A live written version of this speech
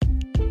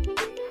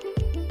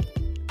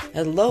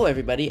Hello,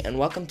 everybody, and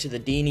welcome to the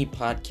D&E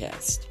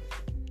podcast.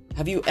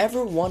 Have you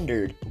ever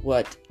wondered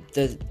what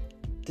the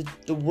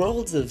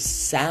worlds of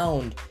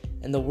sound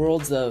and the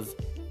worlds of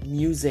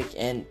music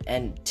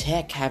and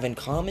tech have in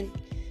common?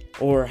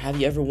 Or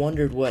have you ever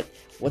wondered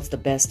what's the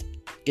best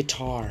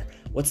guitar?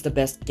 What's the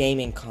best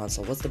gaming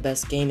console? What's the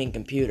best gaming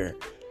computer?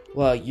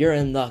 Well, you're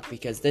in luck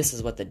because this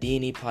is what the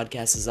D&E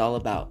podcast is all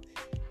about.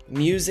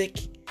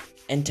 Music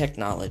and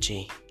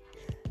technology.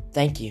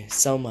 Thank you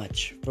so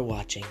much for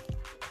watching.